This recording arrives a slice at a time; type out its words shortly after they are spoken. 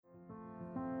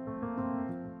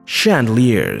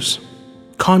chandeliers,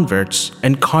 converts,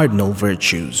 and cardinal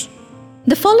virtues.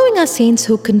 The following are saints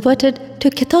who converted to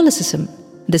Catholicism.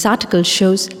 This article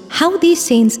shows how these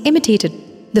saints imitated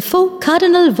the 4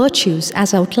 cardinal virtues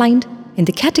as outlined in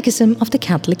the Catechism of the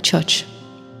Catholic Church.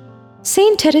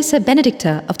 Saint Teresa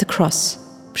Benedicta of the Cross,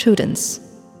 Prudence.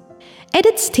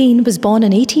 Edith Stein was born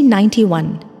in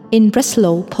 1891 in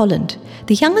Breslau, Poland,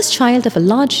 the youngest child of a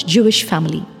large Jewish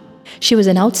family. She was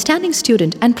an outstanding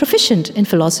student and proficient in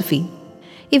philosophy.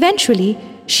 Eventually,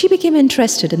 she became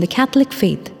interested in the Catholic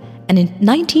faith, and in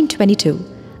 1922,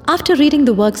 after reading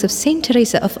the works of Saint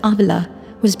Teresa of Avila,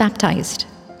 was baptized.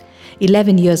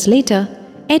 11 years later,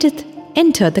 Edith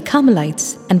entered the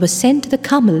Carmelites and was sent to the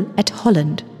Carmel at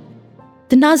Holland.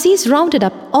 The Nazis rounded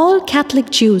up all Catholic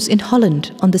Jews in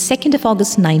Holland on the 2nd of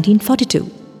August 1942,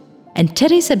 and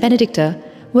Teresa Benedicta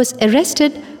was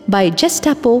arrested by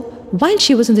Gestapo while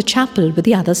she was in the chapel with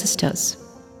the other sisters.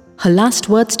 Her last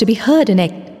words to be heard in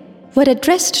Eck were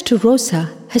addressed to Rosa,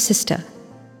 her sister.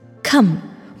 "Come,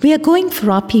 we are going for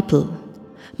our people."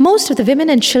 Most of the women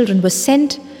and children were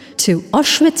sent to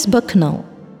Auschwitz-Birkenau,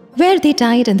 where they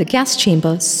died in the gas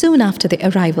chamber soon after their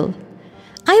arrival.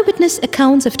 Eyewitness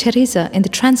accounts of Teresa in the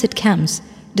transit camps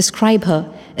describe her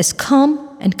as calm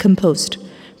and composed,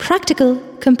 practical,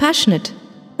 compassionate,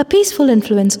 a peaceful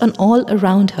influence on all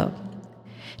around her.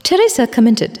 Teresa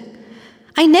commented,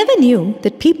 "I never knew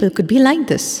that people could be like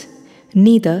this.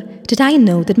 Neither did I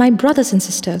know that my brothers and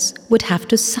sisters would have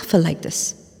to suffer like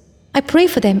this. I pray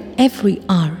for them every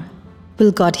hour.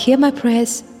 Will God hear my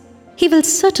prayers? He will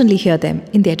certainly hear them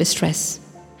in their distress."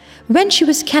 When she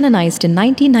was canonized in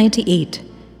 1998,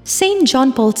 Saint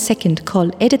John Paul II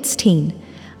called Edith Stein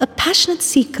a passionate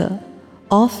seeker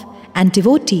of and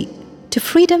devotee to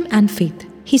freedom and faith.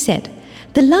 He said,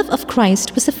 "The love of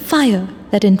Christ was a fire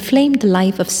that inflamed the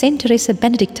life of Saint Teresa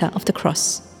Benedicta of the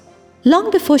Cross.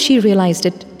 Long before she realized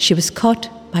it, she was caught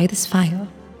by this fire."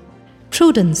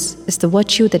 Prudence is the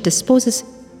virtue that disposes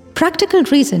practical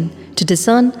reason to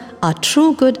discern our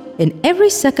true good in every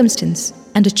circumstance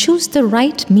and to choose the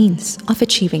right means of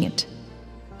achieving it.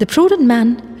 The prudent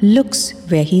man looks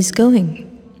where he is going.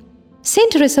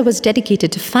 Saint Teresa was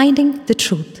dedicated to finding the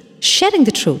truth, sharing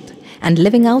the truth, and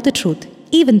living out the truth,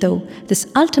 even though this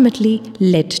ultimately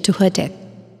led to her death.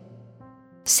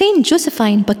 Saint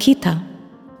Josephine Bakhita,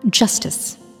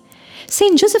 Justice.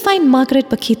 Saint Josephine Margaret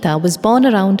Bakhita was born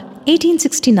around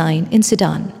 1869 in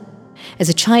Sudan. As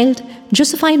a child,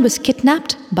 Josephine was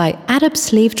kidnapped by Arab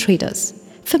slave traders.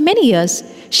 For many years,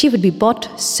 she would be bought,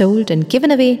 sold, and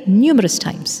given away numerous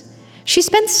times. She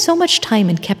spent so much time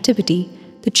in captivity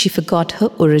that she forgot her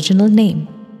original name.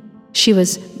 She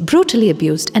was brutally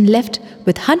abused and left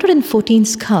with 114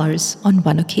 scars on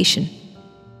one occasion.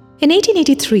 In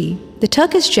 1883, the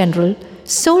Turkish general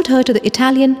sold her to the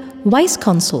Italian vice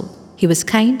consul. He was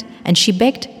kind, and she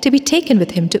begged to be taken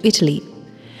with him to Italy.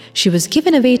 She was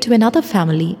given away to another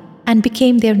family and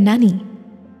became their nanny.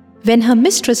 When her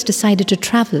mistress decided to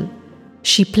travel,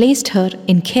 she placed her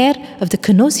in care of the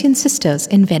Canossian sisters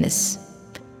in Venice.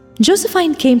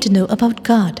 Josephine came to know about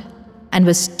God and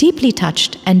was deeply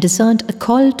touched and discerned a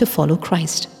call to follow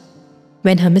Christ.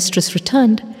 When her mistress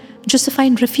returned,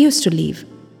 Josephine refused to leave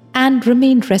and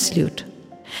remained resolute.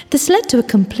 This led to a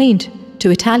complaint to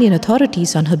Italian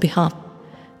authorities on her behalf.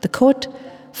 The court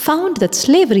found that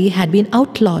slavery had been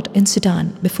outlawed in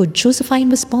Sudan before Josephine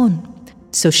was born,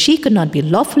 so she could not be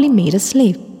lawfully made a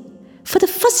slave. For the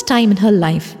first time in her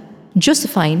life,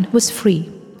 Josephine was free.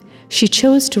 She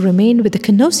chose to remain with the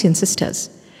Canossian sisters.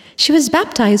 She was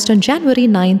baptized on January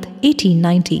 9,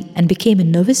 1890, and became a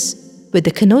novice with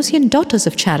the Canossian Daughters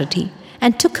of Charity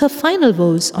and took her final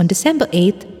vows on December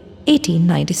 8,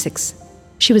 1896.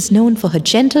 She was known for her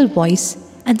gentle voice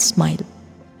and smile.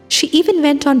 She even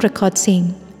went on record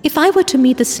saying, "If I were to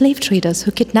meet the slave traders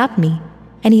who kidnapped me,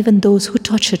 and even those who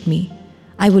tortured me,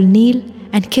 I will kneel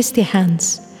and kiss their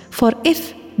hands, for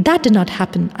if that did not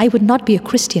happen, I would not be a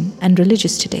Christian and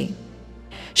religious today."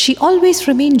 She always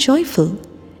remained joyful.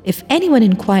 If anyone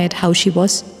inquired how she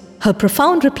was, her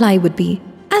profound reply would be,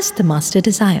 "As the Master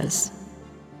desires."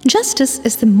 Justice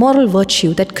is the moral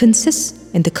virtue that consists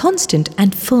in the constant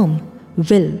and firm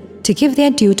will to give their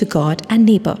due to God and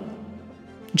neighbor.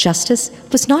 Justice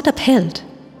was not upheld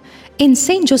in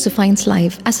Saint Josephine's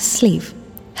life as a slave.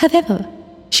 However,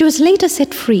 she was later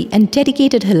set free and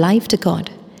dedicated her life to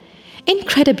God.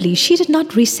 Incredibly, she did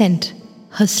not resent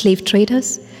her slave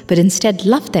traders, but instead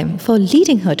loved them for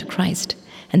leading her to Christ,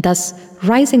 and thus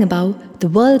rising above the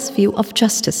world's view of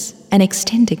justice and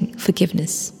extending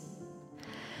forgiveness.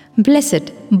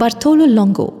 Blessed Bartolo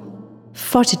Longo,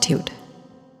 Fortitude.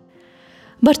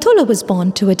 Bartolo was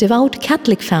born to a devout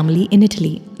Catholic family in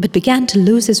Italy, but began to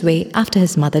lose his way after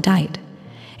his mother died.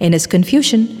 In his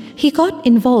confusion, he got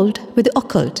involved with the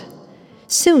occult.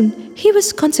 Soon, he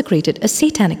was consecrated a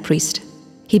satanic priest.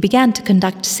 He began to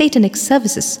conduct satanic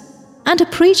services and to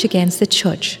preach against the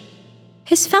church.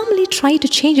 His family tried to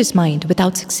change his mind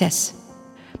without success.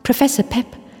 Professor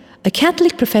Pep, a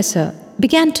Catholic professor,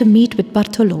 began to meet with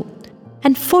Bartolo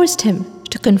and forced him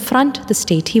to confront the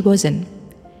state he was in.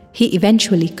 He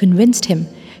eventually convinced him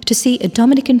to see a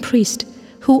Dominican priest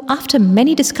who, after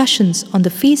many discussions on the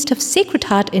Feast of Sacred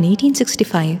Heart in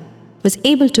 1865, was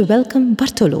able to welcome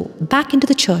Bartolo back into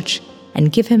the church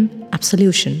and give him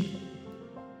absolution.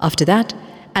 After that,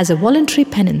 as a voluntary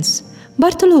penance,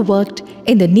 Bartolo worked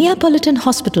in the Neapolitan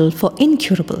Hospital for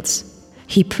Incurables.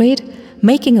 He prayed,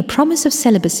 making a promise of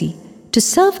celibacy, to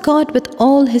serve God with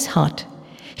all his heart.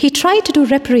 He tried to do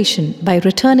reparation by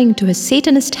returning to his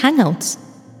Satanist hangouts,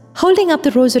 holding up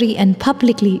the rosary and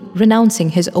publicly renouncing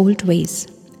his old ways.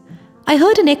 I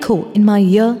heard an echo in my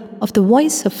ear of the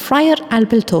voice of Friar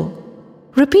Alberto,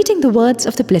 repeating the words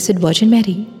of the Blessed Virgin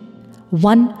Mary,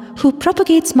 "One who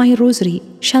propagates my rosary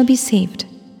shall be saved."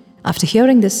 After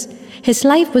hearing this, his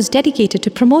life was dedicated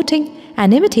to promoting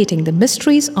and imitating the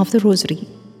mysteries of the rosary.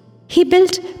 He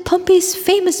built Pompey's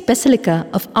famous Basilica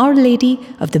of Our Lady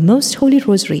of the Most Holy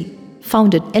Rosary,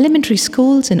 founded elementary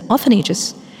schools and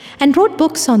orphanages, and wrote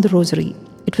books on the rosary.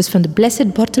 It was from the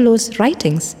Blessed Bartolo's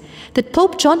writings that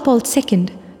Pope John Paul II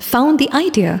found the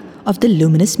idea of the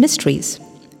luminous mysteries.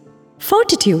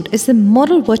 Fortitude is the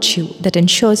moral virtue that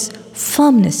ensures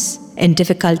firmness in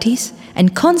difficulties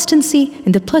and constancy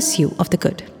in the pursuit of the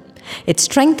good. It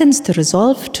strengthens the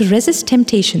resolve to resist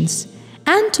temptations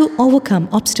and to overcome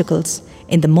obstacles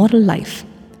in the moral life.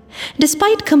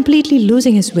 Despite completely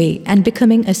losing his way and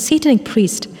becoming a Satanic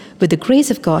priest with the grace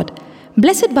of God,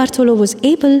 Blessed Bartolo was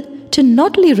able to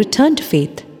not only return to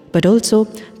faith, but also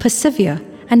persevere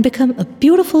and become a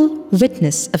beautiful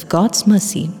witness of God's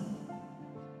mercy.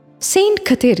 Saint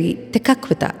Kateri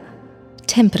Tekakwitha,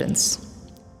 Temperance.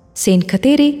 Saint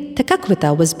Kateri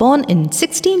Tekakwitha was born in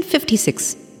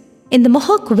 1656 in the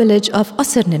Mohawk village of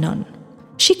Oserninon.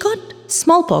 She caught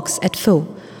smallpox at Fo,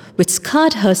 which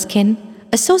scarred her skin,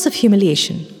 a source of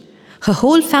humiliation. Her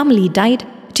whole family died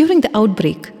during the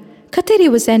outbreak. Kateri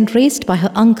was then raised by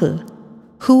her uncle,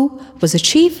 who was a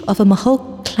chief of a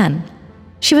Mohawk clan.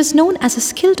 She was known as a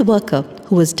skilled worker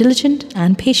who was diligent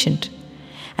and patient.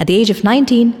 At the age of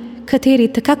 19, Kateri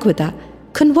Tekakwitha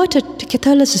converted to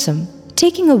Catholicism,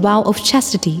 taking a vow of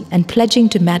chastity and pledging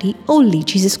to marry only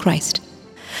Jesus Christ.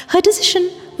 Her decision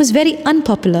was very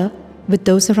unpopular with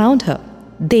those around her.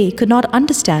 They could not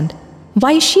understand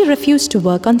why she refused to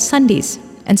work on Sundays,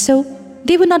 and so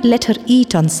they would not let her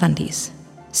eat on Sundays.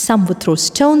 Some would throw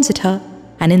stones at her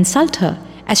and insult her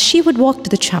as she would walk to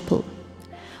the chapel.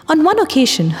 On one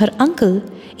occasion, her uncle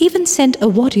even sent a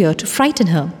warrior to frighten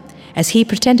her, as he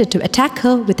pretended to attack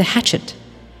her with a hatchet.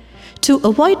 To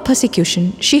avoid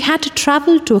persecution, she had to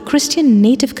travel to a Christian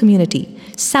native community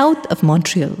south of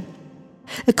Montreal.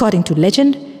 According to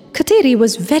legend, Kateri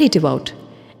was very devout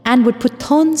and would put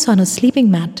thorns on her sleeping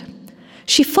mat.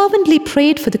 She fervently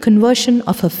prayed for the conversion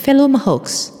of her fellow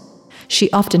Mohawks.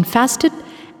 She often fasted,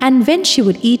 and when she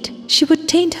would eat, she would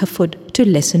taint her food to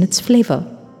lessen its flavor.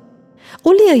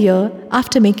 Only a year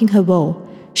after making her vow,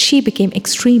 she became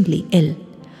extremely ill.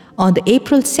 On the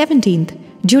April 17th,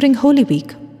 during Holy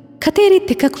Week, Kateri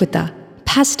Tekakwitha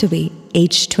passed away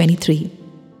aged 23.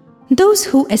 Those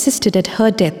who assisted at her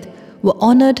death were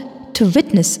honored to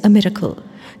witness a miracle,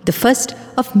 the first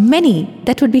of many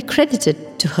that would be credited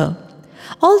to her.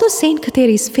 Although Saint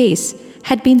Kateri's face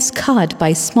had been scarred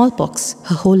by smallpox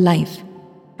her whole life,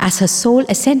 as her soul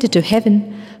ascended to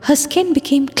heaven, her skin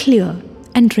became clear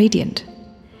and radiant.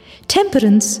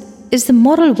 Temperance is the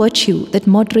moral virtue that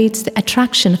moderates the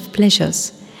attraction of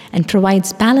pleasures and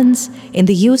provides balance in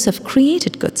the use of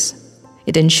created goods.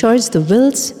 It ensures the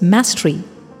will's mastery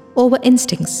over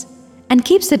instincts and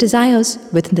keeps the desires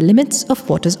within the limits of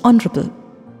what is honorable.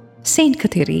 Saint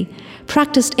Kateri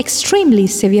practiced extremely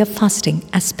severe fasting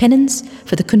as penance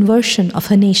for the conversion of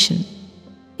her nation.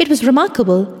 It was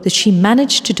remarkable that she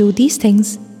managed to do these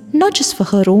things not just for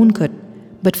her own good,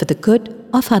 but for the good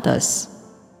of others.